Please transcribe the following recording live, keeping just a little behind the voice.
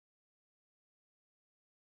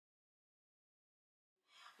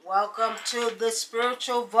Welcome to the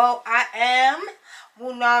spiritual vault. I am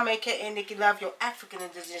WUNAM, aka Nikki Love, your African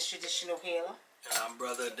Indigenous Traditional Healer. And I'm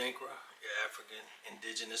Brother ADINKRA, your African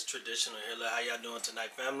Indigenous Traditional Healer. How y'all doing tonight,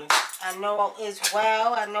 family? I know all is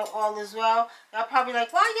well. I know all is well. Y'all probably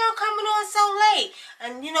like, why y'all coming on so late?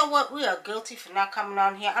 And you know what? We are guilty for not coming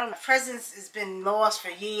on here. I don't know. Presence has been lost for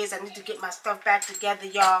years. I need to get my stuff back together,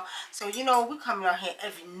 y'all. So, you know, we coming on here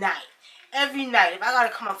every night. Every night. If I gotta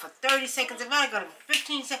come up for 30 seconds, if I gotta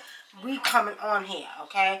 15 seconds, we coming on here,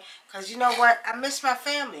 okay? Because you know what? I miss my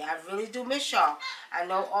family. I really do miss y'all. I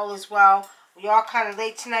know all is well. We are kind of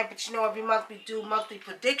late tonight, but you know every month we do monthly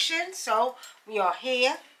predictions. So we are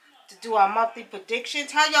here to do our monthly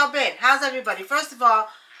predictions. How y'all been? How's everybody? First of all,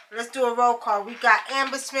 let's do a roll call. We got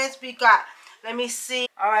Amber Smith. We got, let me see.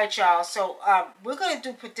 All right, y'all. So we're going to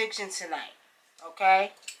do predictions tonight,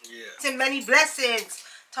 okay? Yeah. And many blessings.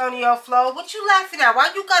 Tonio Flo, what you laughing at? Why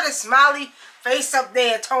you got a smiley face up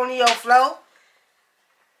there, Tonio Flo?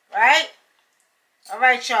 Right?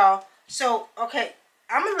 Alright, y'all. So, okay,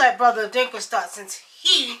 I'm going to let Brother ADINKRA start since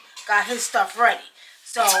he got his stuff ready.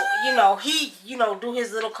 So, you know, he, do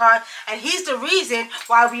his little card. And he's the reason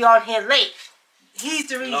why we on here late. He's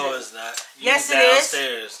the reason. No, it's not. You yes, it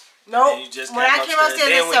downstairs. is. No, when I came upstairs,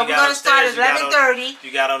 they said we're going to start at 11:30.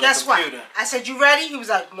 You got on Guess the computer. What? I said, you ready? He was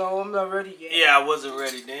like, no, I'm not ready yet. Yeah, I wasn't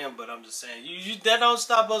ready then, but I'm just saying. That don't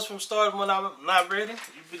stop us from starting when I'm not ready.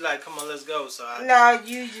 You be like, come on, let's go. So no,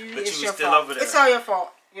 you but it's you your still fault. over there. It's all your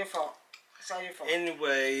fault. Your fault. It's all your fault.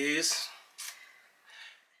 Anyways.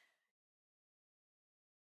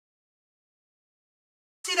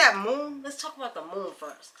 See that moon? Let's talk about the moon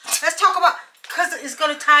first. Let's talk about, because it's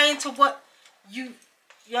going to tie into what you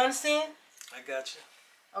understand? I got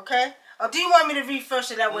you. Okay? Or do you want me to read first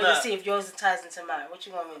so that way Nah. to see if yours ties into mine? What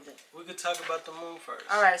you want me to do? We could talk about the moon first.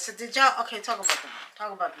 Alright, so did y'all, okay, talk about the moon.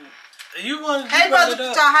 Talk about the moon. You wanted, hey, Brother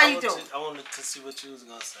Patel, how you doing? I wanted to see what you was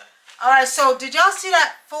going to say. Alright, so did y'all see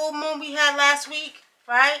that full moon we had last week?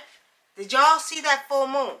 Right? Did y'all see that full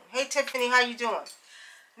moon? Hey, Tiffany, how you doing?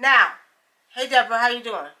 Now, hey, Deborah, how you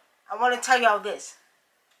doing? I want to tell y'all this.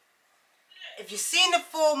 If you seen the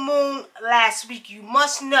full moon last week, you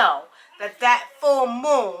must know that that full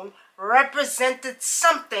moon represented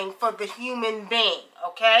something for the human being,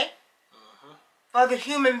 okay? For the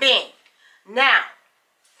human being. Now,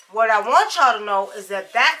 what I want y'all to know is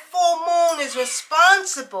that that full moon is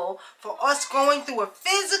responsible for us going through a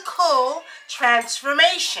physical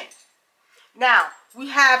transformation. Now, we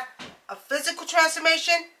have a physical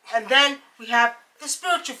transformation, and then we have the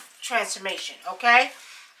spiritual transformation, okay?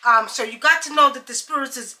 So you got to know that the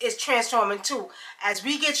spirit is transforming too. As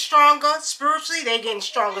we get stronger spiritually, they're getting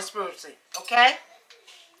stronger spiritually, okay?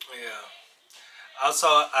 Yeah. Also,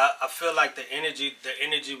 I feel like the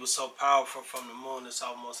energy was so powerful from the moon. It's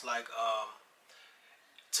almost like,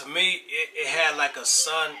 to me, it had like a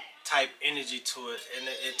sun type energy to it,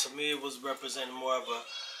 and to me it was representing more of a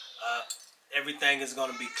everything is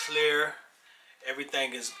going to be clear,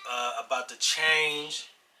 everything is about to change,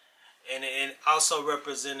 and it also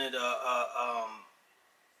represented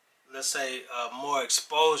let's say more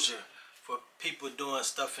exposure for people doing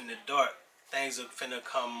stuff in the dark. Things are finna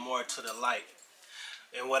come more to the light.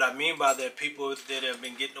 And what I mean by that, people that have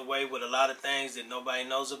been getting away with a lot of things that nobody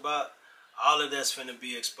knows about, all of that's finna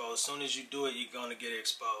be exposed. As soon as you do it, you're gonna get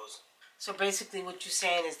exposed. So basically what you're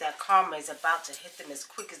saying is that karma is about to hit them as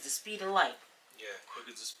quick as the speed of light. Yeah, quick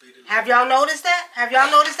as the speed of light. Have y'all noticed that? Have y'all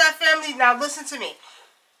noticed that, family? Now listen to me.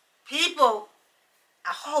 People,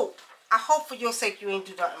 I hope for your sake you ain't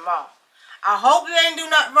do nothing wrong. I hope you ain't do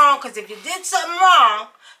nothing wrong, because if you did something wrong,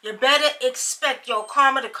 you better expect your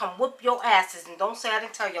karma to come whoop your asses. And don't say I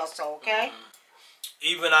didn't tell y'all so, okay?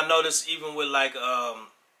 Even I noticed, even with like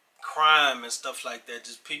crime and stuff like that,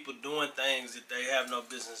 just people doing things that they have no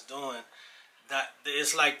business doing. That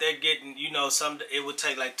it's like they're getting, it would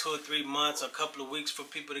take like 2 or 3 months, a couple of weeks for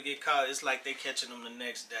people to get caught. It's like they're catching them the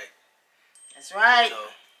next day. That's right.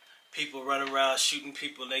 People running around shooting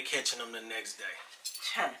people, they catching them the next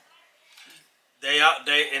day.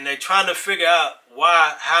 They trying to figure out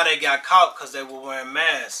how they got caught, because they were wearing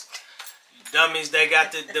masks. Dummies, they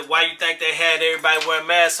got why you think they had everybody wearing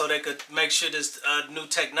masks? So they could make sure this new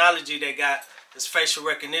technology they got, this facial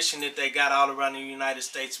recognition that they got all around the United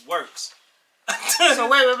States works. So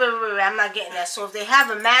wait, I'm not getting that. So if they have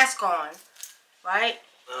a mask on, right?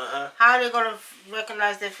 How are they going to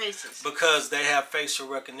recognize their faces? Because they have facial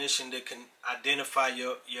recognition that can identify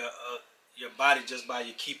your body just by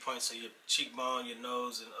your key points of your cheekbone, your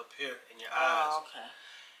nose, and up here in your eyes. Oh, okay.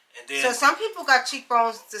 And then, so some people got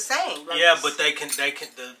cheekbones the same. Like yeah, but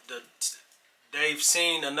they've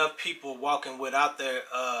seen enough people walking without their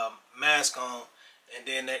mask on, and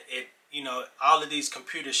then you know, all of these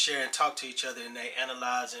computers share and talk to each other, and they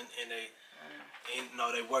analyze and they, you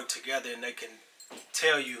know, they work together, and they can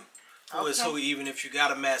tell you who is who, even if you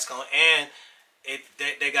got a mask on. And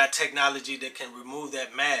they got technology that can remove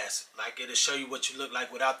that mask. Like, it'll show you what you look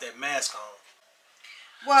like without that mask on.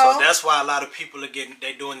 Well, so that's why a lot of people are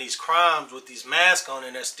they're doing these crimes with these masks on,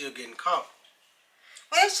 and they're still getting caught.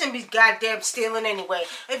 Well, it shouldn't be goddamn stealing anyway.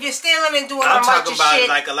 If you're stealing and doing I'm talking about shit,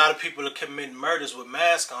 like a lot of people are committing murders with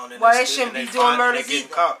masks on, and well, they shouldn't be doing murders either.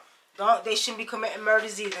 Caught. They shouldn't be committing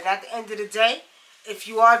murders either. And at the end of the day, if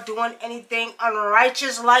you are doing anything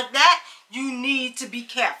unrighteous like that, you need to be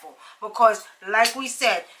careful, because, like we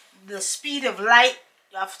said, the speed of light.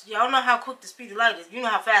 Y'all know how quick the speed of light is. You know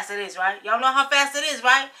how fast it is, right? Y'all know how fast it is,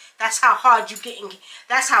 right? That's how hard you're getting.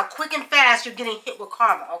 That's how quick and fast you're getting hit with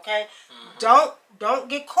karma, okay? Don't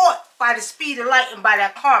get caught by the speed of light and by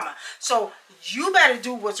that karma. So you better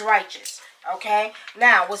do what's righteous, okay?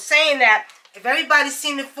 Now, we're saying that if everybody's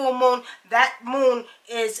seen the full moon, that moon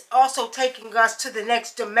is also taking us to the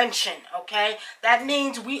next dimension, okay? That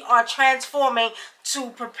means we are transforming to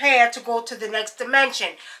prepare to go to the next dimension.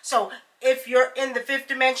 So if you're in the 5th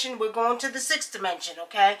dimension, we're going to the 6th dimension,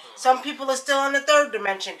 okay? Some people are still in the 3rd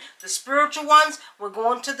dimension. The spiritual ones, we're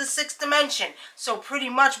going to the 6th dimension. So pretty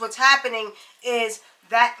much what's happening is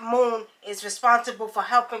that moon is responsible for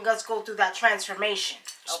helping us go through that transformation,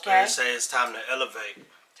 okay? Spirit say it's time to elevate.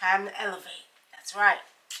 Time to elevate. That's right.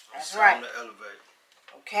 That's right. Time to elevate.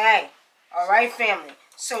 Okay. All right, family.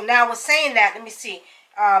 So now we're saying that. Let me see.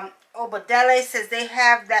 Obadele says they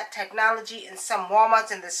have that technology in some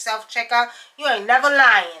Walmarts in the self-checkout. You ain't never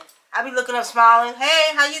lying. I be looking up smiling.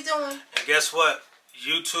 Hey, how you doing? And guess what?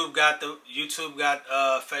 YouTube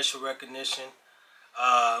got facial recognition.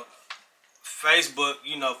 Facebook,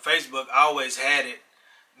 you know, Facebook always had it.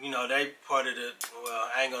 You know, they part of the, well,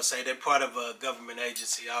 I ain't gonna say they're part of a government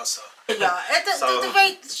agency also. Y'all, the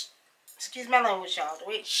way, excuse my language, y'all, the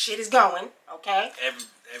way shit is going, okay?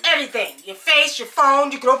 Everything. Your face, your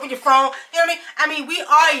phone, you can open your phone, you know what I mean? We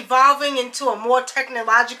are evolving into a more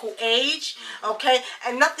technological age, okay?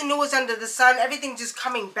 And nothing new is under the sun. Everything just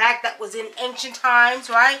coming back that was in ancient times,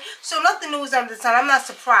 right? So nothing new is under the sun. I'm not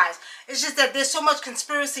surprised. It's just that there's so much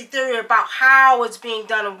conspiracy theory about how it's being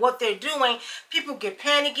done and what they're doing. People get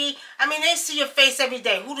panicky. I mean, they see your face every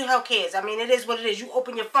day. Who the hell cares? I mean, it is what it is. You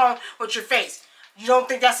open your phone with your face. You don't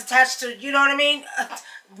think that's attached to, you know what I mean?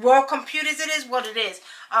 World computers, it is what it is.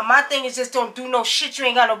 My thing is just don't do no shit you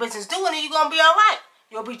ain't got no business doing, and you're going to be all right.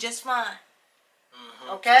 You'll be just fine.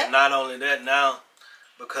 Okay? And not only that, now,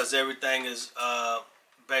 because everything is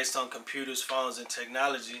based on computers, phones, and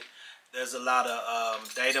technology, there's a lot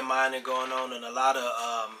of data mining going on, and a lot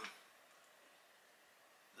of,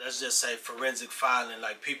 let's just say, forensic filing,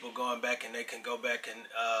 like people going back and they can go back and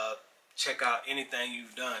check out anything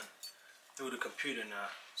you've done through the computer now.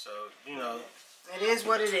 So, you know. It is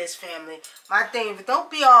what it is, family. My thing, but don't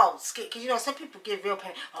be all scared, because, you know, some people get real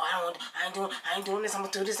panic. Oh, I ain't doing this, I'm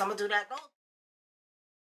going to do this, I'm going to do that.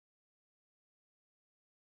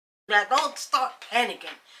 Don't start panicking.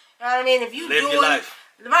 You know what I mean? If you live your life.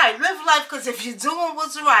 Right, live life, because if you're doing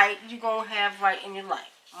what's right, you're going to have right in your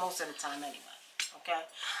life. Most of the time, anyway. Okay?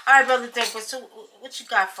 Alright, Brother Thinker, so what you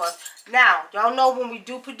got for us? Now, y'all know when we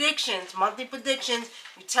do predictions, monthly predictions,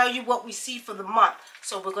 we tell you what we see for the month.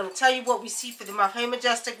 So we're going to tell you what we see for the month. Hey,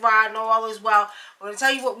 Majestic Rod, know all is well. We're going to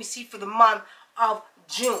tell you what we see for the month of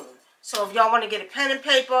June. So if y'all want to get a pen and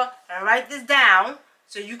paper and write this down,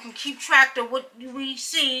 so you can keep track of what we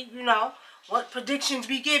see, you know, what predictions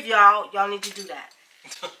we give y'all, y'all need to do that.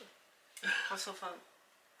 What's so funny?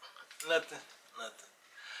 Nothing.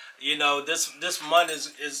 You know, this month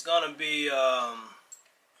is gonna be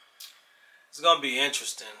it's gonna be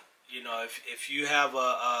interesting. You know, if you have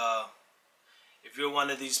if you're one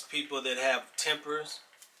of these people that have tempers,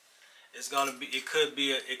 it's gonna be it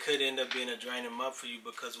could end up being a draining month for you,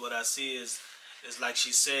 because what I see is like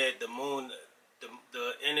she said, the moon,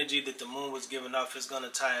 the energy that the moon was giving off is gonna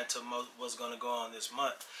tie into what's gonna go on this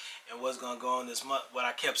month. And what's gonna go on this month, what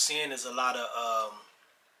I kept seeing is a lot of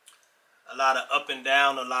up and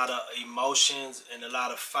down, a lot of emotions, and a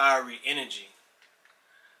lot of fiery energy.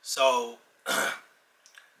 So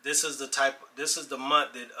this is the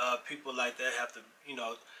month that people like that have to, you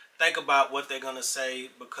know, think about what they're gonna say,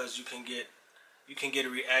 because you can get a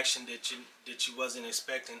reaction that you wasn't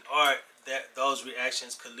expecting, or that those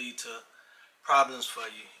reactions could lead to problems for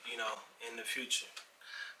you, you know, in the future.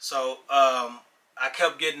 So I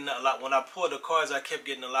kept getting a lot, when I pulled the cards, I kept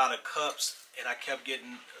getting a lot of cups, and I kept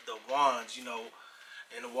getting the wands, you know,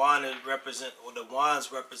 and the wands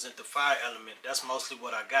represent the fire element. That's mostly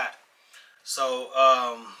what I got. So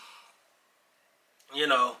you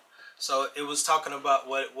know, so it was talking about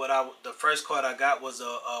the first card I got was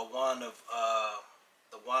a wand of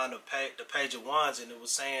the page of wands, and it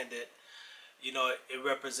was saying that, you know, it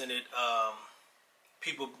represented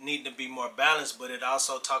people needing to be more balanced, but it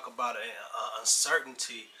also talk about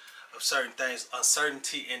uncertainty of certain things,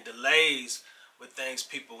 uncertainty and delays with things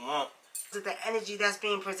people want. The energy that's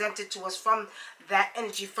being presented to us from that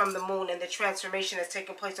energy from the moon and the transformation that's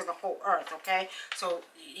taking place on the whole earth. Okay, so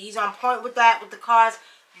he's on point with that, with the cards.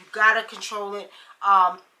 You gotta control it.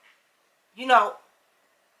 You know,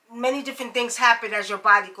 many different things happen as your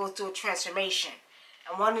body goes through a transformation,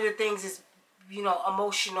 and one of the things is, you know,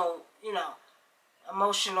 emotional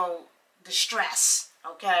distress.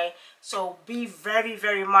 Okay, so be very,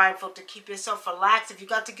 very mindful to keep yourself relaxed. If you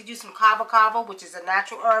got to get you some kava, which is a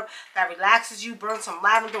natural herb that relaxes you, burn some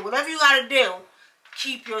lavender, whatever you got to do,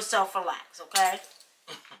 keep yourself relaxed. Okay.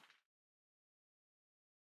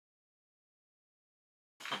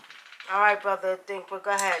 All right, brother. ADINKRA, go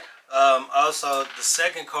ahead. Also, the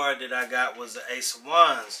second card that I got was the Ace of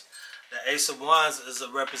Wands. The Ace of Wands is a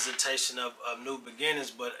representation of new beginnings,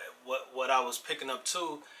 but what I was picking up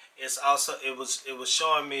too is also it was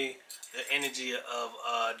showing me the energy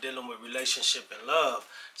of dealing with relationship and love.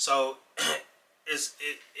 So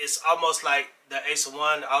it's almost like the Ace of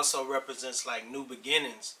Wands also represents like new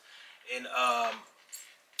beginnings and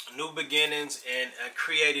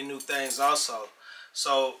creating new things also.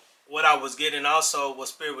 So what I was getting also, what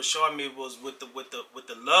Spirit was showing me was with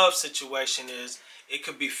the love situation is it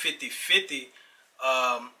could be 50-50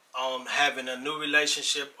 on having a new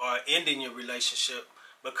relationship or ending your relationship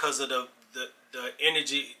because of the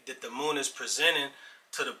energy that the moon is presenting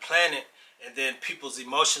to the planet. And then people's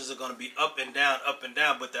emotions are going to be up and down,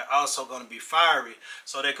 but they're also going to be fiery.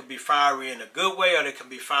 So they could be fiery in a good way or they can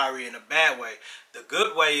be fiery in a bad way. The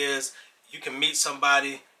good way is you can meet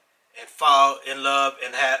somebody and fall in love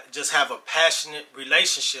and just have a passionate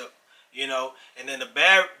relationship, you know. And then the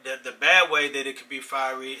bad way that it could be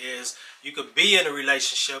fiery is you could be in a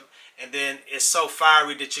relationship and then it's so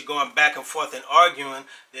fiery that you're going back and forth and arguing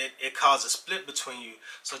that it causes a split between you.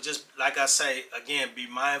 So just like I say, again, be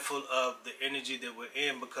mindful of the energy that we're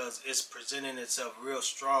in because it's presenting itself real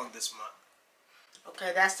strong this month.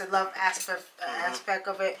 Okay, that's the love aspect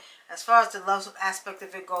of it. As far as the love aspect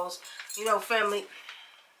of it goes, you know, family,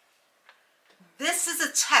 this is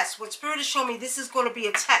a test. What Spirit is showing me, this is going to be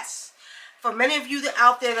a test. For many of you that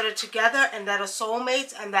out there that are together and that are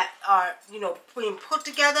soulmates and that are, you know, being put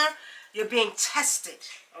together, you're being tested,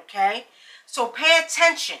 okay? So pay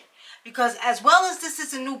attention because as well as this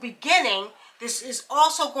is a new beginning, this is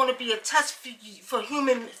also going to be a test for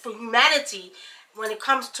humanity when it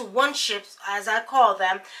comes to one-ships, as I call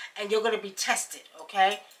them, and you're going to be tested,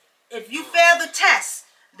 okay? If you fail the test,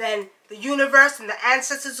 then the universe and the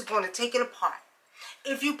ancestors are going to take it apart.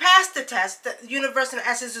 If you pass the test, the universe and the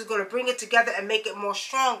ancestors are going to bring it together and make it more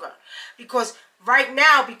stronger. Because right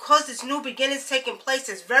now, because this new beginning is taking place,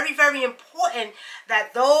 it's very, very important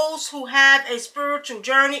that those who have a spiritual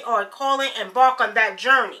journey or a calling embark on that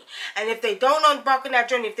journey. And if they don't embark on that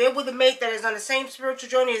journey, if they're with a mate that is on the same spiritual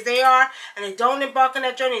journey as they are, and they don't embark on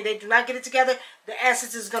that journey, and they do not get it together, the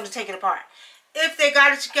ancestors are going to take it apart. If they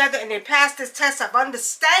got it together and they passed this test of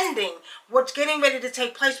understanding what's getting ready to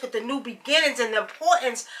take place with the new beginnings and the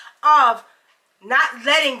importance of not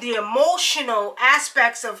letting the emotional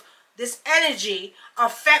aspects of this energy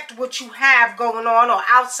affect what you have going on or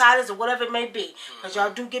outsiders or whatever it may be. Because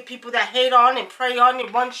y'all do get people that hate on and prey on your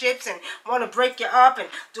one-ships and want to break you up and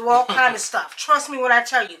do all kind of stuff. Trust me when I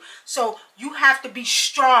tell you. So you have to be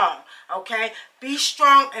strong, okay? Be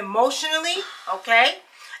strong emotionally, okay?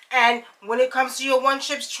 And when it comes to your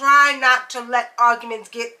one-ships, try not to let arguments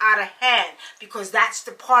get out of hand because that's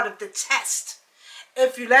the part of the test.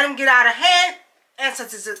 If you let them get out of hand,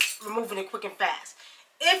 ancestors are removing it quick and fast.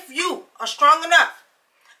 If you are strong enough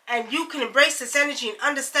and you can embrace this energy and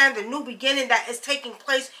understand the new beginning that is taking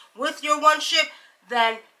place with your one-ship,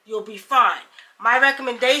 then you'll be fine. My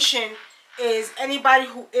recommendation is anybody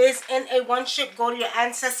who is in a one-ship, go to your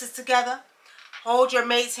ancestors together. Hold your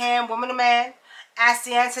mate's hand, woman or man. Ask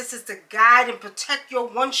the ancestors to guide and protect your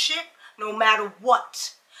one-ship no matter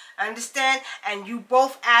what. Understand? And you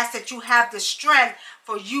both ask that you have the strength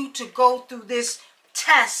for you to go through this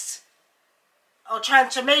test or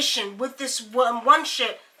transformation with this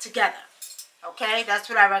one-ship together. Okay? That's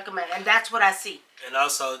what I recommend. And that's what I see. And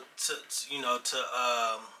also, to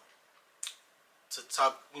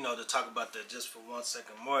talk about that just for 1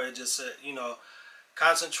 second more, it just said,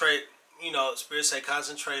 concentrate. Spirit say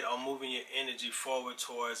concentrate on moving your energy forward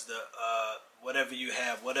towards the whatever you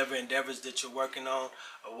have, whatever endeavors that you're working on,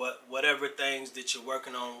 or whatever things that you're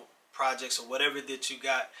working on projects or whatever that you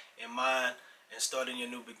got in mind and starting your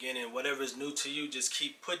new beginning. Whatever is new to you, just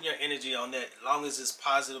keep putting your energy on that. As long as it's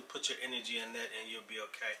positive, put your energy in that and you'll be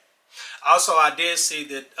okay. Also, I did see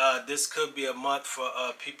that this could be a month for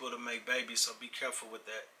people to make babies, so be careful with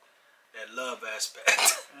that love aspect.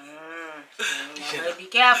 Be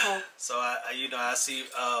careful. So I see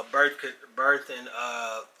birth and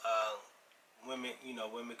women,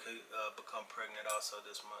 women could become pregnant also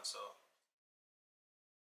this month. So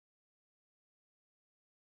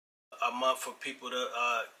a month for people to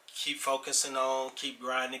keep focusing on, keep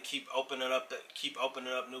grinding, keep opening up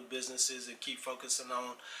new businesses, and keep focusing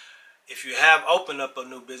on. If you have opened up a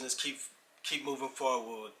new business, keep moving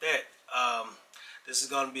forward with that. This is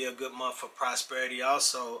going to be a good month for prosperity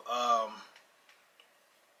also,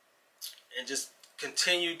 and just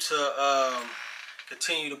continue to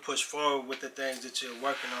push forward with the things that you're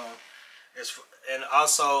working on. And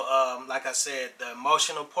also, like I said, the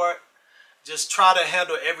emotional part. Just try to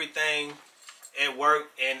handle everything at work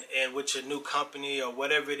and with your new company or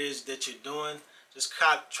whatever it is that you're doing. Just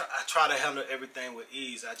try to handle everything with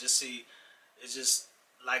ease. I just see, it's just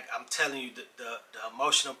like I'm telling you, the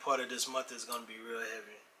emotional part of this month is going to be real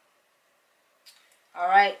heavy. All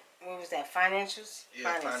right, what was that? Financials?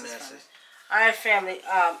 Yeah, finances. All right, family.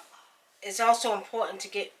 It's also important to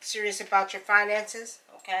get serious about your finances.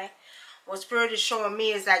 Okay, what Spirit is showing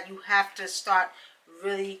me is that you have to start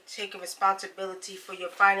really taking responsibility for your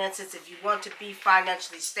finances if you want to be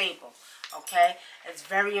financially stable. Okay, it's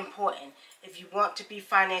very important. If you want to be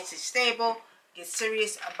financially stable, get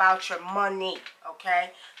serious about your money. Okay,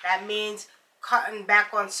 that means cutting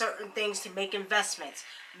back on certain things to make investments,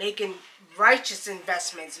 making righteous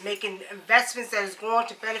investments, making investments that is going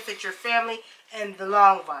to benefit your family in the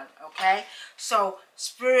long run. Okay, so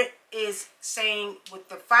Spirit is saying with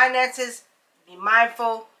the finances, be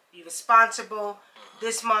mindful, be responsible.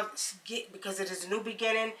 This month, because it is a new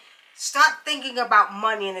beginning, start thinking about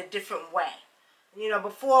money in a different way.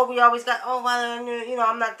 Before we always got, oh, well,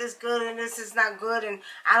 I'm not this good and this is not good and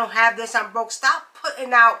I don't have this, I'm broke. Stop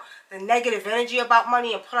putting out the negative energy about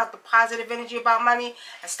money and put out the positive energy about money.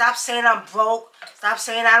 And stop saying I'm broke. Stop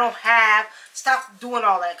saying I don't have. Stop doing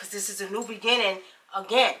all that, because this is a new beginning.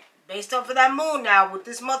 Again, based off of that moon now, with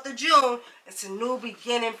this month of June, it's a new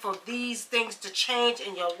beginning for these things to change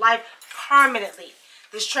in your life permanently.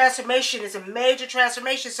 This transformation is a major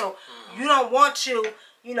transformation, so you don't want to,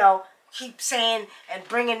 keep saying and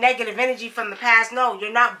bringing negative energy from the past. No,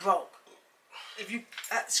 you're not broke. If you,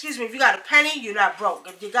 if you got a penny, you're not broke.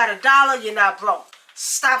 If you got $1, you're not broke.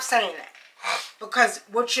 Stop saying that. Because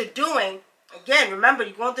what you're doing, again, remember,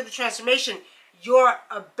 you're going through the transformation, your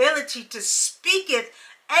ability to speak it,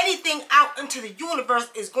 anything out into the universe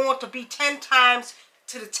is going to be 10 times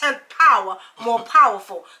to the 10th power more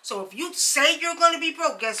powerful. So if you say you're going to be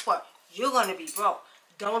broke, guess what? You're going to be broke.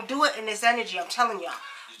 Don't do it in this energy. I'm telling y'all.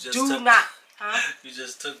 Do not. Huh? You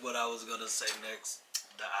just took what I was going to say next.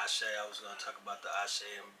 The Ashe. I was going to talk about the Ashe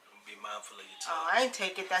and be mindful of your time. Oh, I ain't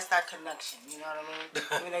take it. That's that connection. You know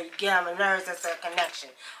what I mean? You get on my nerves. That's that connection.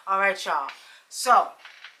 All right, y'all. So,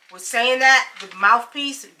 with saying that, with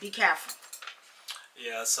mouthpiece, be careful.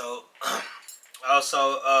 Yeah, so,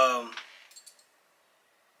 also,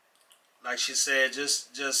 like she said,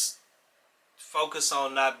 just focus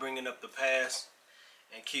on not bringing up the past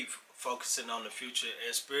and keep focusing on the future.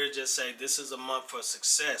 And Spirit just say this is a month for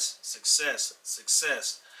success, success,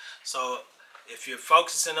 success. So if you're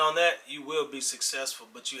focusing on that, you will be successful,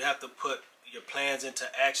 but you have to put your plans into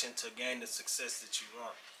action to gain the success that you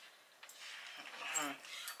want.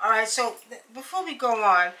 All right, so before we go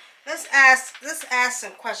on, let's ask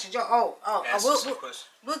some questions.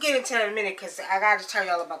 We'll get into that in a minute because I got to tell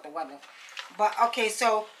y'all about the weather. But okay,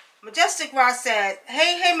 so Majestic Ross said,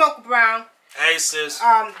 "Hey, Mocha Brown." Hey, sis.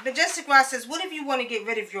 Majestic Ross says, "What if you want to get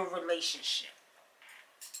rid of your relationship?"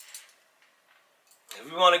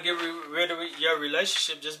 If you want to get rid of your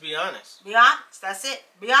relationship, just be honest. Be honest. That's it.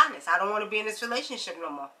 Be honest. I don't want to be in this relationship no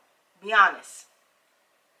more. Be honest.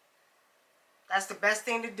 That's the best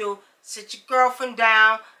thing to do. Sit your girlfriend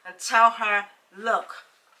down and tell her, look,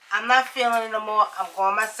 I'm not feeling it no more. I'm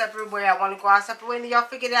going my separate way. I want to go our separate way, and y'all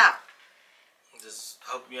figure it out. Just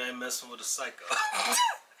hope you ain't messing with a psycho.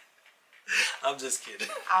 I'm just kidding.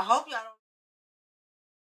 I hope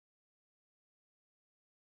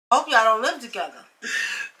y'all don't live together.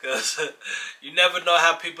 Because you never know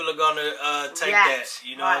how people are going to take that.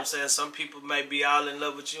 You know what I'm saying? Some people may be all in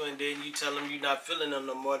love with you, and then you tell them you're not feeling them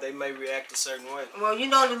no more. They may react a certain way. Well, you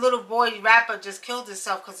know the little boy rapper just killed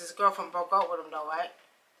himself because his girlfriend broke up with him, though, right?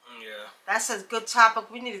 Yeah. That's a good topic.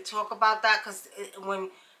 We need to talk about that, because when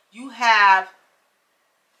you have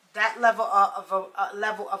that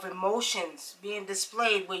level of emotions being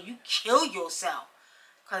displayed where you kill yourself.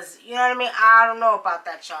 Because, you know what I mean? I don't know about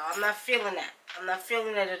that, y'all. I'm not feeling that. I'm not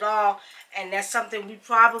feeling it at all. And that's something we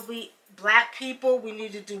probably, black people, we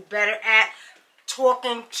need to do better at,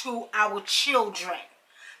 talking to our children.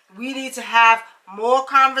 We need to have more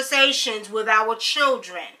conversations with our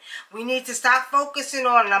children. We need to stop focusing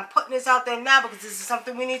on, and I'm putting this out there now because this is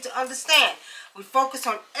something we need to understand. We focus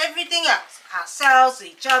on everything else, ourselves,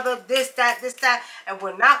 each other, this, that, and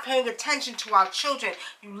we're not paying attention to our children.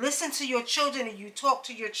 You listen to your children and you talk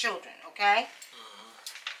to your children, okay?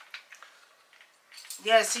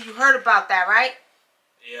 Yeah, so you heard about that, right?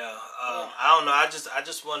 Yeah, I don't know. I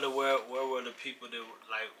just wonder where were the people that were,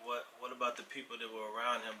 like, what about the people that were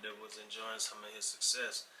around him that was enjoying some of his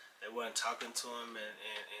success? They weren't talking to him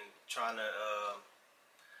and trying to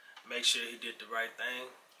make sure he did the right thing.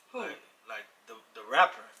 Who? Like the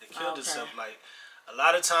rapper that killed himself. Like, a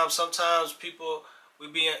lot of times, sometimes people, we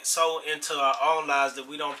be so into our own lives that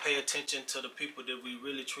we don't pay attention to the people that we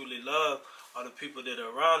really truly love or the people that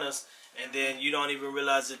are around us, and then you don't even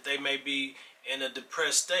realize that they may be in a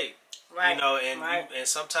depressed state. Right. You know, and and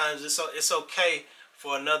sometimes it's okay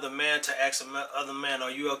for another man to ask another man,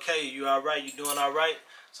 "Are you okay? You all right? You doing all right?"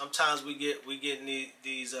 Sometimes we get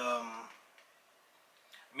these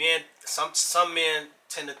men. Some men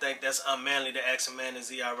tend to think that's unmanly to ask a man, "Is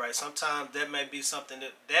he all right?" Sometimes that may be something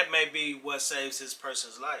that may be what saves his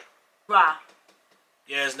person's life. Right.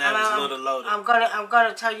 Yeah, his name is Little Loaded. I'm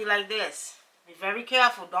gonna tell you like this. Be very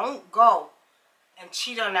careful. Don't go and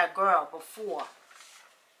cheat on that girl before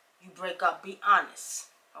you break up. Be honest,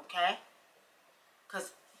 okay?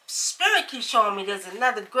 Because Spirit keeps showing me there's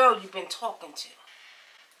another girl you've been talking to.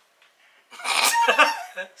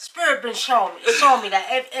 Spirit been showing me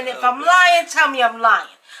that. And if I'm lying, tell me I'm lying.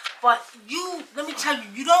 But let me tell you,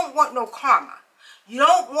 you don't want no karma. You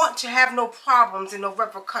don't want to have no problems and no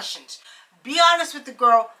repercussions. Be honest with the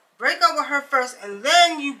girl. Break up with her first, and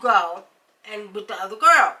then you go and with the other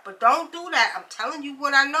girl. But don't do that. I'm telling you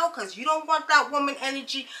what I know, because you don't want that woman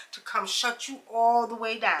energy to come shut you all the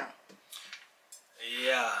way down.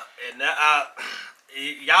 Yeah, and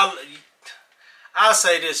y'all, I'll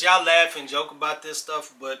say this, y'all laugh and joke about this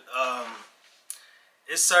stuff, but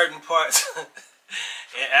it's certain parts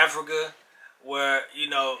in Africa where, you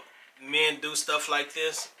know, men do stuff like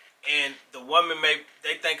this, and the woman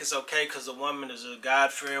they think it's okay because the woman is a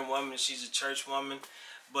God-fearing woman, she's a church woman,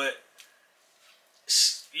 but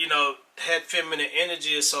you know, that feminine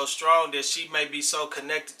energy is so strong that she may be so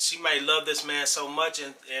connected. She may love this man so much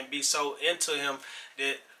and be so into him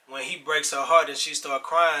that when he breaks her heart and she start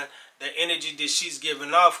crying, the energy that she's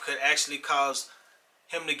giving off could actually cause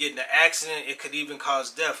him to get in an accident. It could even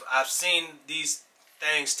cause death. I've seen these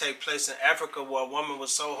things take place in Africa where a woman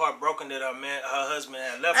was so heartbroken that her husband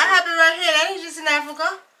had left her. That happened right here. That ain't just in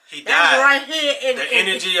Africa. He died. Right here. The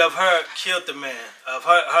energy of her killed the man. Of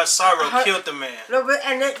her sorrow killed the man. Look,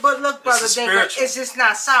 but look, brother, it's just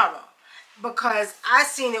not sorrow. Because I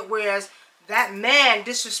seen it whereas that man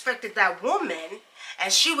disrespected that woman,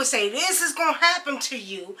 and she would say, "This is going to happen to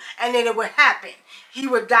you," and then it would happen. He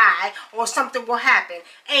would die or something will happen.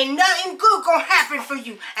 Ain't nothing good going to happen for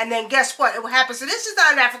you. And then guess what? It will happen. So this is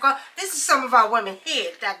not in Africa. This is some of our women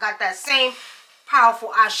here that got that same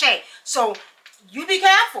powerful ashe. So you be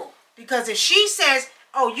careful, because if she says,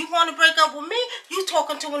 "Oh, you want to break up with me? You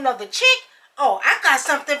talking to another chick? Oh, I got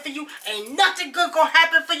something for you. Ain't nothing good gonna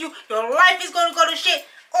happen for you. Your life is gonna go to shit.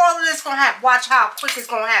 All of this gonna happen. Watch how quick it's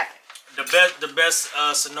gonna happen." The best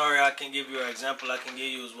scenario I can give you, or example I can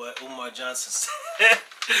give you, is what Umar Johnson said.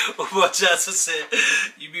 Umar Johnson said,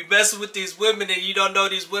 "You be messing with these women and you don't know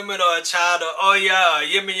these women are a child of Oya or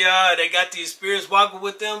Yemiya. They got these spirits walking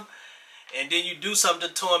with them. And then you do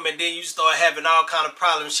something to them, and then you start having all kind of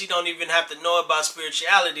problems. She don't even have to know about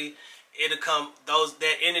spirituality. It'll come,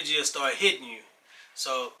 that energy will start hitting you."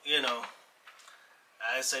 So, you know,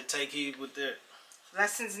 I say take heed with that.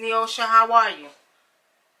 Lessons Neosha, how are you?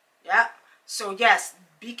 Yep. So yes,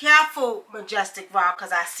 be careful, Majestic Rock,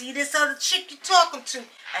 because I see this other chick you're talking to,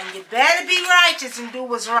 and you better be righteous and do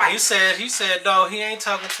what's right. He said no, he ain't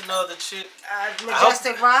talking to no other chick.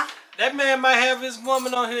 Majestic Rock? That man might have his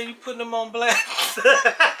woman on here. You putting him on blast.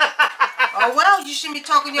 Oh, well, you shouldn't be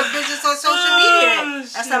talking your business on social media.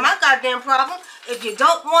 That's not my goddamn problem. If you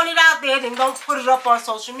don't want it out there, then don't put it up on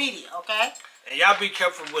social media, okay? And y'all be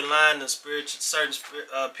careful with lying to certain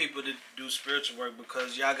people that do spiritual work,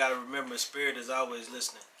 because y'all got to remember, spirit is always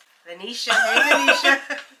listening. Lanisha, hey Lanisha.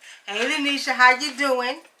 Hey Lanisha, how you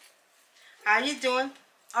doing? How you doing?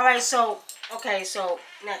 All right, so, okay, so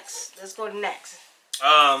next. Let's go to next.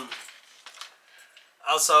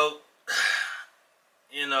 Also,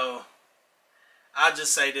 you know, I'll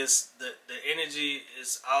just say this: the energy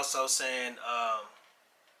is also saying, I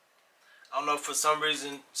don't know, for some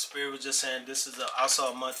reason, Spirit was just saying this is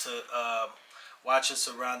also a month to watch your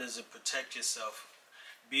surroundings and protect yourself.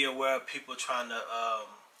 Be aware of people trying to,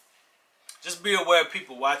 just be aware of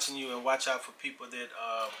people watching you, and watch out for people that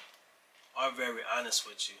aren't very honest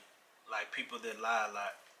with you, like people that lie a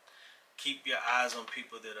lot. Keep your eyes on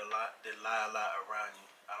people that lie a lot around you.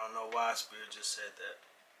 I don't know why Spirit just said that.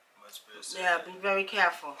 But Spirit said that. Be very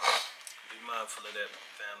careful. Be mindful of that,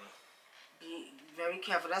 family. Be very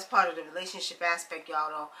careful. That's part of the relationship aspect, y'all,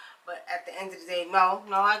 though. But at the end of the day, no,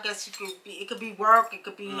 I guess you could be. It could be work. It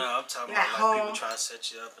could be. No, I'm talking about like people trying to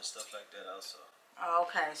set you up and stuff like that, also. Oh,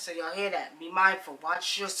 okay, so y'all hear that? Be mindful.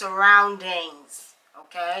 Watch your surroundings.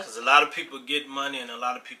 Okay. Because a lot of people get money and a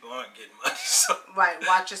lot of people aren't getting money. So. Right.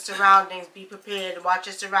 Watch your surroundings. Be prepared. Watch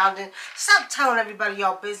your surroundings. Stop telling everybody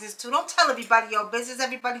your business too. Don't tell everybody your business.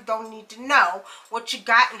 Everybody don't need to know what you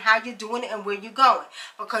got and how you're doing it and where you're going.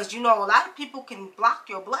 Because you know a lot of people can block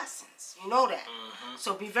your blessings. You know that.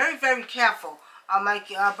 So be very, very careful. Like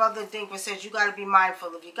Brother ADINKRA says, you got to be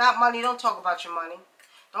mindful. If you got money, don't talk about your money.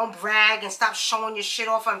 Don't brag and stop showing your shit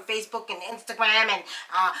off on Facebook and Instagram and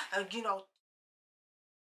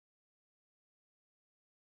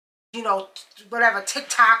whatever,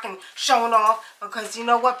 TikTok and showing off, because you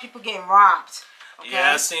know what, people getting robbed. Okay?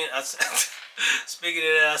 Yeah, I seen speaking of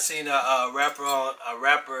that, I seen a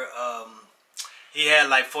rapper. He had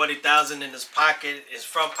like 40,000 in his pocket, his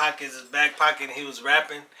front pocket, his back pocket, and he was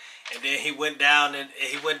rapping. And then he went down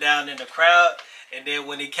in the crowd. And then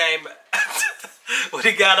when he came, when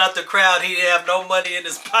he got out the crowd, he didn't have no money in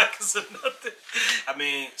his pockets or nothing. I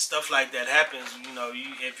mean, stuff like that happens. You know,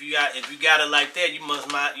 if you got it like that, you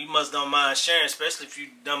must don't mind sharing, especially if you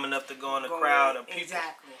dumb enough to go in a crowd of people.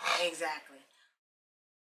 Exactly.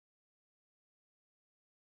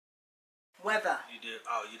 Weather. You did?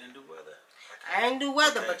 Oh, you didn't do weather? Okay. I didn't do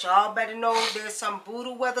weather, okay. But y'all better know there's some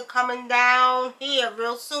voodoo weather coming down here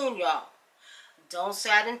real soon, y'all. Don't say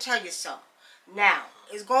I didn't tell you so. Now,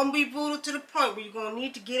 it's going to be brutal to the point where you're going to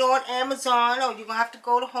need to get on Amazon, or you're going to have to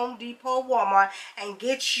go to Home Depot or Walmart and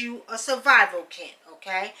get you a survival kit,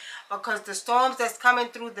 okay? Because the storms that's coming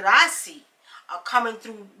through that I see are coming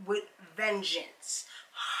through with vengeance.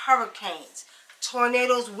 Hurricanes,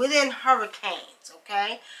 tornadoes within hurricanes,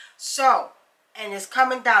 okay? So, and it's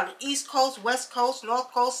coming down. The East Coast, West Coast,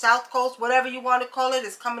 North Coast, South Coast, whatever you want to call it,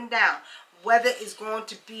 is coming down. Weather is going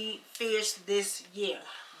to be fierce this year.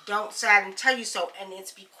 Don't say I didn't tell you so. And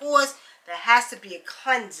it's because there has to be a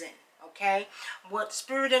cleansing, okay? What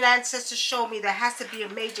Spirit and Ancestors showed me, there has to be a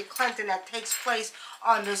major cleansing that takes place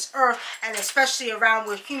on this earth, and especially around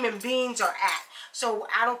where human beings are at. So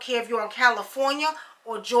I don't care if you're in California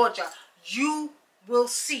or Georgia, you will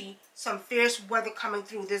see some fierce weather coming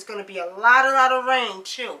through. There's going to be a lot of rain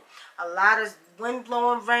too. A lot of wind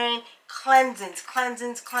blowing rain, cleansings,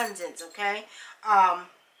 okay?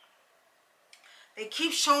 They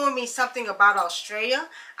keep showing me something about Australia.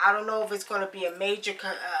 I don't know if it's going to be a major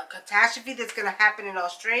catastrophe that's going to happen in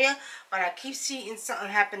Australia, but I keep seeing something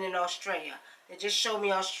happen in Australia. They just showed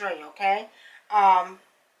me Australia, okay?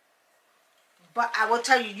 But I will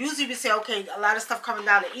tell you, usually we say, okay, a lot of stuff coming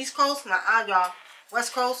down the East Coast. Now, y'all,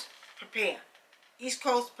 West Coast, prepare. East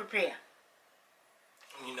Coast, prepare.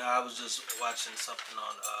 You know, I was just watching something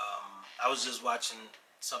on,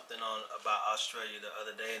 about Australia the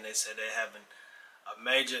other day, and they said they're having a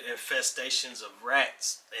major infestations of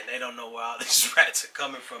rats, and they don't know where all these rats are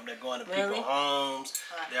coming from. They're going to people's homes.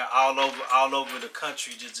 They're all over the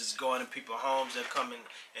country, just going to people's homes. They're coming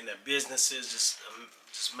in their businesses, just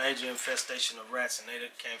major infestation of rats, and they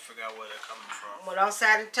can't figure out where they're coming from. Well, I'm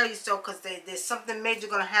sad to tell you so, because there's something major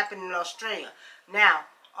going to happen in Australia. Now,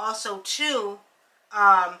 also too,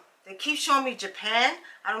 they keep showing me Japan.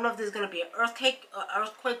 I don't know if there's going to be an earthquake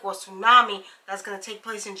or tsunami that's going to take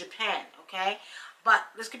place in Japan, okay? But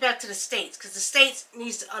let's get back to the States, because the States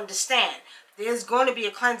needs to understand there's going to be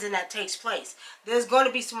a cleansing that takes place. There's going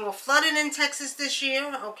to be some more flooding in Texas this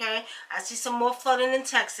year, okay? I see some more flooding in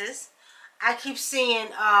Texas. I keep seeing,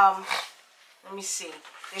 let me see.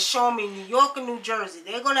 They're showing me New York and New Jersey.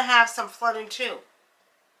 They're going to have some flooding too,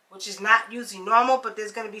 which is not usually normal, but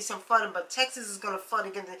there's going to be some flooding. But Texas is going to flood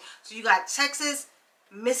again. So you got Texas,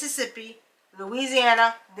 Mississippi,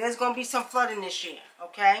 Louisiana. There's going to be some flooding this year,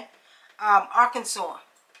 okay? Arkansas.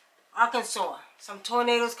 Some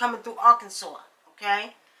tornadoes coming through Arkansas,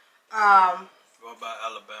 okay? What about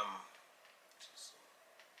Alabama?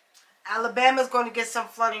 Alabama's going to get some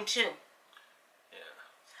flooding too.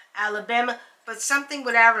 Yeah. Alabama, but something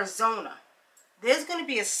with Arizona. There's going to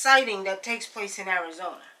be a sighting that takes place in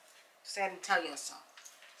Arizona. So I didn't tell you so.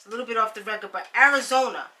 It's a little bit off the record, but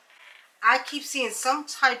Arizona, I keep seeing some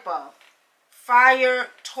type of fire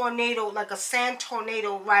tornado, like a sand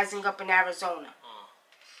tornado rising up in Arizona.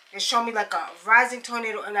 They show me like a rising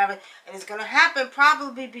tornado in Arizona, and it's going to happen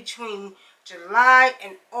probably between July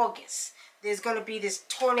and August. There's going to be this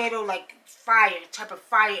tornado, like fire, type of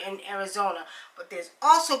fire in Arizona. But there's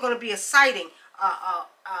also going to be a sighting,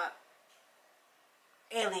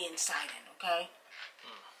 alien sighting, okay?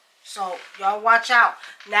 So, y'all watch out.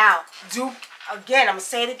 Now, again, I'm going to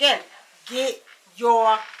say it again. Get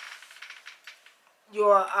your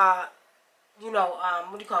what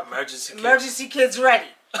do you call it? Emergency kids ready.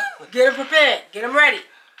 Get them prepared. Get them ready.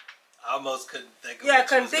 I almost couldn't think of I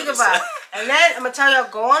couldn't think about it. And then I'm going to tell y'all,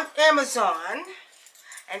 go on Amazon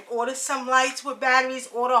and order some lights with batteries.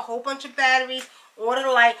 Order a whole bunch of batteries. Order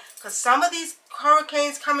the light. Because some of these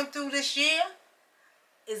hurricanes coming through this year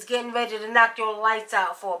is getting ready to knock your lights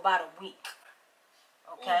out for about a week.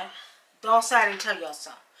 Okay? Don't say I didn't tell y'all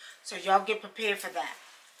so. So y'all get prepared for that.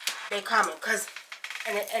 They're coming.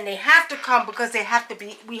 And they have to come because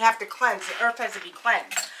we have to cleanse. The earth has to be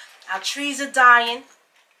cleansed. Our trees are dying.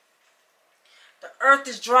 The earth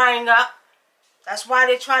is drying up. That's why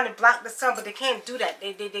they're trying to block the sun, but they can't do that.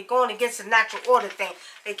 They're going against the natural order thing.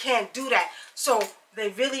 They can't do that. So they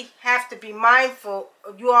really have to be mindful.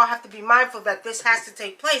 You all have to be mindful that this has to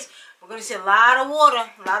take place. We're going to see a lot of water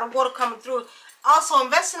coming through. Also,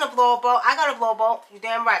 invest in a blower boat. I got a blower boat. You're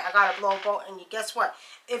damn right. I got a blower boat. And guess what?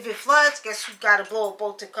 If it floods, guess who got a blower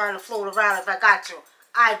boat to kind of float around if I got to?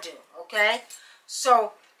 I do. Okay?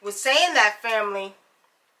 So, with saying that, family,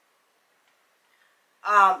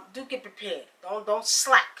 do get prepared. Don't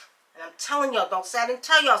slack. And I'm telling y'all, don't say I didn't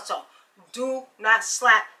tell y'all so. Do not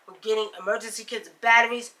slack with getting emergency kits,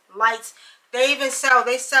 batteries, lights. They sell,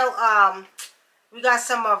 we got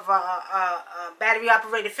some of battery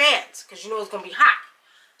operated fans, because you know it's going to be hot.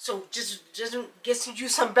 So just get you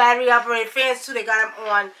some battery operated fans too. They got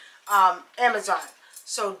them on Amazon.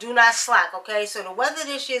 So do not slack, okay? So the weather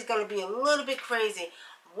this year is going to be a little bit crazy.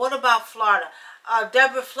 What about Florida?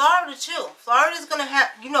 Deborah, Florida too. Florida's going to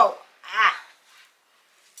have,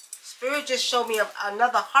 Spirit just showed me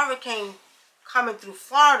another hurricane coming through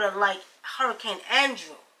Florida like Hurricane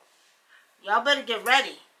Andrew. Y'all better get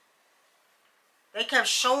ready. They kept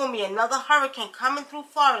showing me another hurricane coming through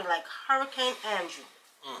Florida like Hurricane Andrew.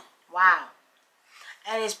 Wow.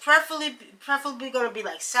 And it's preferably going to be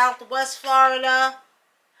like Southwest Florida.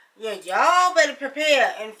 Yeah, y'all better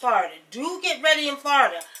prepare in Florida. Do get ready in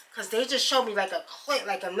Florida. Because they just showed me like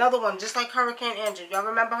another one just like Hurricane Andrew. Y'all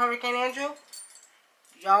remember Hurricane Andrew?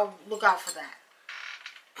 Y'all look out for that.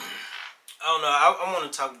 I don't know. I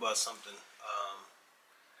want to talk about something.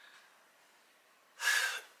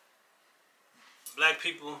 Black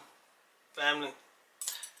people, family,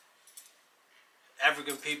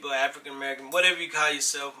 African people, African American, whatever you call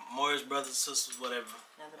yourself, Morris brothers, sisters, whatever.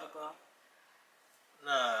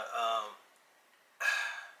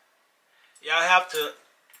 Y'all have to.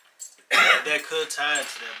 That could tie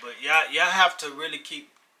into that, but y'all have to really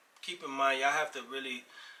keep in mind. Y'all have to really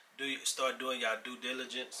start doing y'all due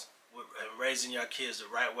diligence and raising your kids the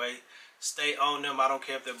right way. Stay on them. I don't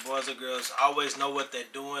care if they're boys or girls. Always know what they're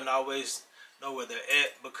doing. Always know where they're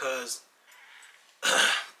at, because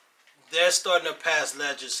they're starting to pass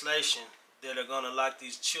legislation that are going to lock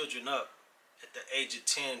these children up at the age of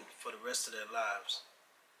 10 for the rest of their lives.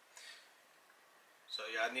 So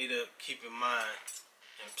y'all need to keep in mind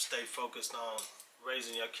and stay focused on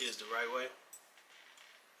raising your kids the right way,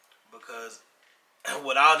 because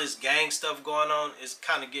with all this gang stuff going on, it's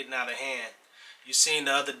kind of getting out of hand. You seen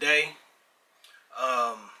the other day,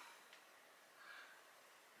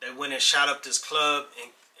 they went and shot up this club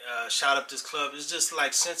It's just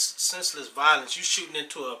like senseless violence. You shooting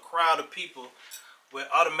into a crowd of people with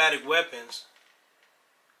automatic weapons,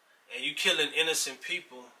 and you killing innocent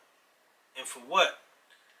people, and for what?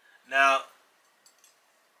 Now,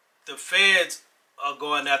 the feds are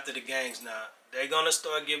going after the gangs now. They're going to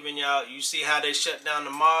start giving y'all, you see how they shut down the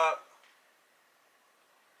mob?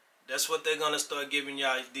 That's what they're going to start giving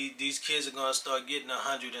y'all. These kids are going to start getting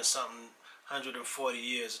 100 and something, 140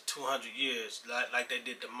 years, 200 years, like they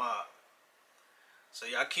did the mob. So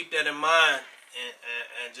y'all keep that in mind,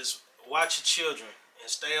 and just watch your children and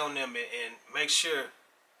stay on them, and make sure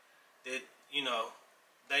that, you know,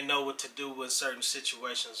 they know what to do when certain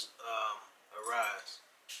situations arise.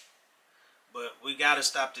 But we got to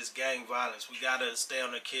stop this gang violence. We got to stay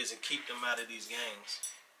on the kids and keep them out of these gangs.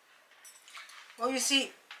 Well, you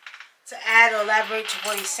see, to add or elaborate to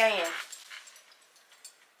what he's saying,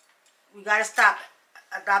 we got to stop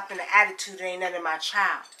adopting the attitude, "ain't nothing my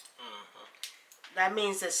child." That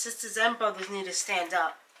means that sisters and brothers need to stand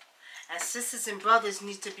up And sisters and brothers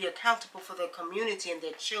need to be accountable for their community and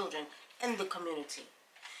their children in the community.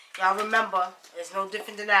 Y'all remember, it's no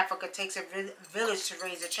different than Africa. It takes a village to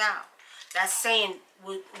raise a child. That saying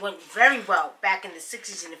went very well back in the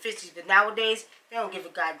 60s and the 50s, but nowadays, they don't give a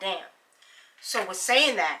goddamn. So with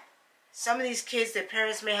saying that, some of these kids, their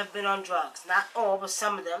parents may have been on drugs. Not all, but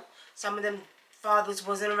some of them. Some of them fathers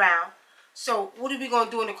wasn't around. So what are we going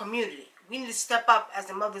to do in the community? We need to step up as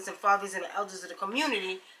the mothers and fathers and the elders of the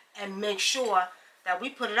community and make sure that we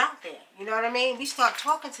put it out there. You know what I mean? We start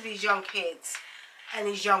talking to these young kids and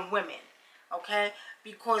these young women, okay?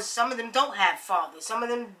 Because some of them don't have fathers. Some of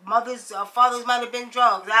them mothers or fathers might have been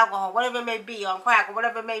drugs, alcohol, whatever it may be, on crack or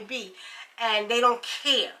whatever it may be, and they don't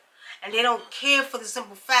care. And they don't care for the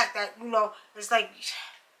simple fact that, you know, it's like,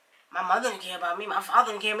 my mother didn't care about me, my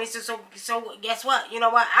father didn't care about me, so guess what? You know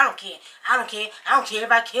what? I don't care. I don't care. I don't care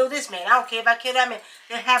if I kill this man. I don't care if I kill that man.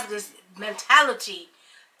 They have this mentality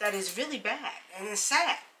that is really bad, and it's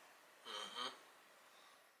sad.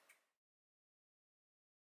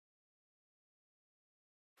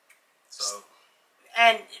 So,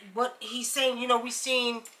 and what he's saying, you know, we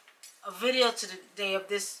seen a video today of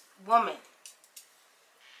this woman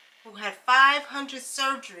who had 500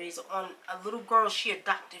 surgeries on a little girl she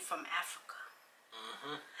adopted from Africa.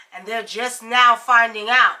 And they're just now finding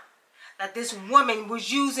out that this woman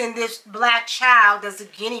was using this black child as a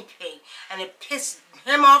guinea pig. And it pissed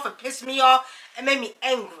him off, it pissed me off, it made me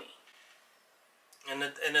angry. And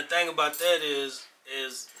the thing about that is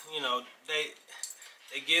you know,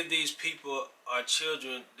 they give these people, our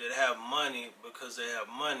children that have money because they have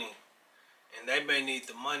money. And they may need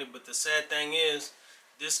the money, but the sad thing is,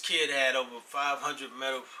 this kid had over 500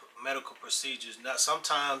 medical procedures. Now,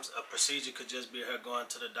 sometimes a procedure could just be her going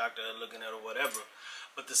to the doctor and looking at her, whatever.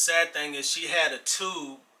 But the sad thing is, she had a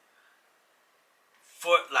tube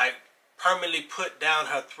for, like, permanently put down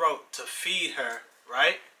her throat to feed her,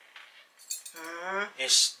 right?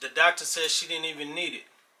 And the doctor said she didn't even need it.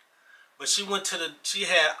 But she went to she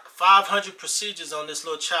had 500 procedures on this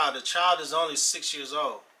little child. The child is only 6 years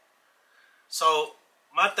old. So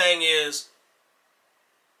my thing is,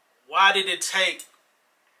 why did it take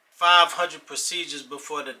 500 procedures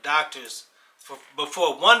before the doctors,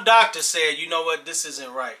 before one doctor said, you know what, this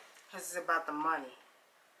isn't right? Because it's about the money.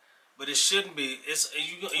 But it shouldn't be. It's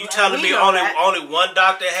you telling me only one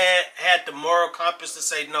doctor had the moral compass to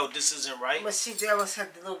say, no, this isn't right? But see, there was the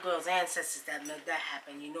little girl's ancestors that made that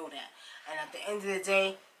happen. You know that. And at the end of the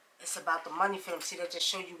day, it's about the money for them. See, they just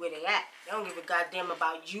show you where they at. They don't give a goddamn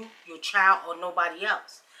about you, your child, or nobody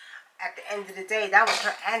else. At the end of the day, that was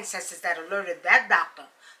her ancestors that alerted that doctor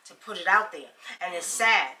to put it out there. And it's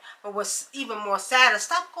sad. But what's even more sadder,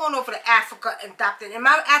 stop going over to Africa and adopting. And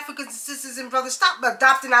my African sisters and brothers, stop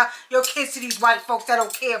adopting out your kids to these white folks that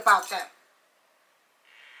don't care about them.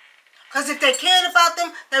 Because if they cared about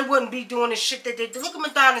them, they wouldn't be doing the shit that they do. Look at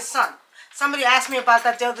Madonna's son. Somebody asked me about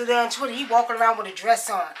that the other day on Twitter. He walking around with a dress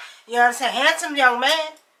on. You know what I'm saying? Handsome young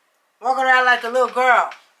man. Walking around like a little girl.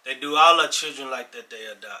 They do all our children like that, they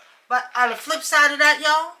adopt. But on the flip side of that,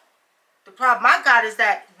 y'all, the problem I got is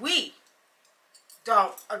that we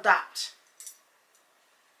don't adopt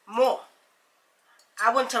more.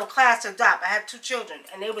 I went to a class to adopt. I had 2 children,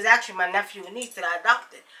 and they was actually my nephew and niece that I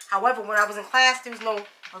adopted. However, when I was in class, there was no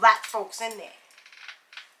black folks in there.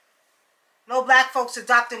 No black folks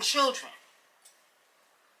adopting children.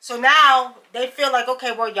 So now they feel like,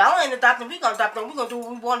 okay, well, y'all ain't adopting, we gonna adopt them. We gonna do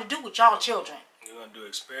what we want to do with y'all children. We're gonna do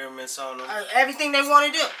experiments on them. Everything they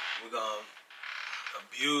want to do. We're gonna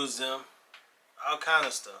abuse them. All kind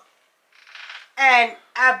of stuff. And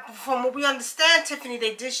from what we understand, Tiffany,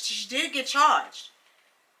 she did get charged.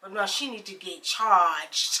 But no, she needs to get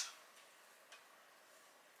charged.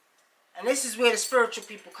 And this is where the spiritual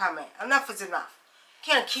people come in. Enough is enough.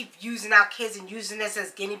 You can't keep using our kids and using us as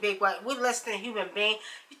guinea pig. We're less than a human being.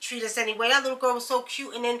 You treat us anyway. That little girl was so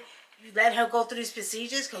cute, and then you let her go through these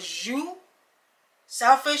procedures because you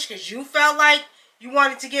selfish, because you felt like you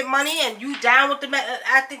wanted to get money and you down with the man.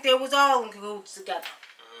 I think they was all in cahoots together.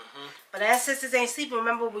 But ancestors ain't sleeping.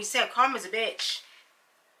 Remember what we said, karma's a bitch.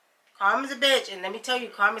 Karma's a bitch. And let me tell you,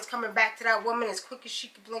 karma's coming back to that woman as quick as she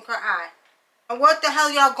can blink her eye. And what the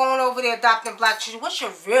hell y'all going over there adopting black children? What's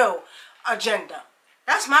your real agenda?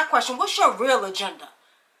 That's my question. What's your real agenda?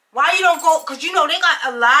 Why you don't go? Because you know they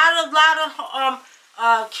got a lot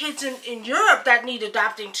of kids in Europe that need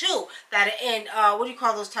adopting too. That are in what do you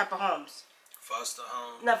call those type of homes? Foster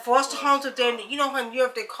homes. Now foster homes. If they, you know, in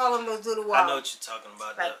Europe they call them those little. I know what you're talking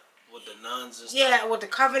about. Like, with the nuns and stuff. Yeah, with the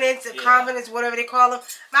covenants, the convents, whatever they call them.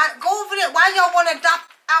 Go over there. Why y'all want to adopt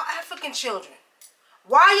our African children?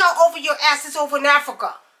 Why y'all over your asses over in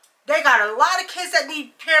Africa? They got a lot of kids that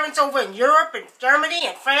need parents over in Europe and Germany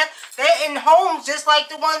and France. They're in homes just like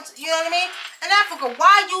the ones, you know what I mean? In Africa,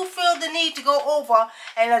 why you feel the need to go over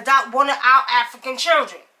and adopt one of our African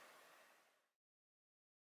children?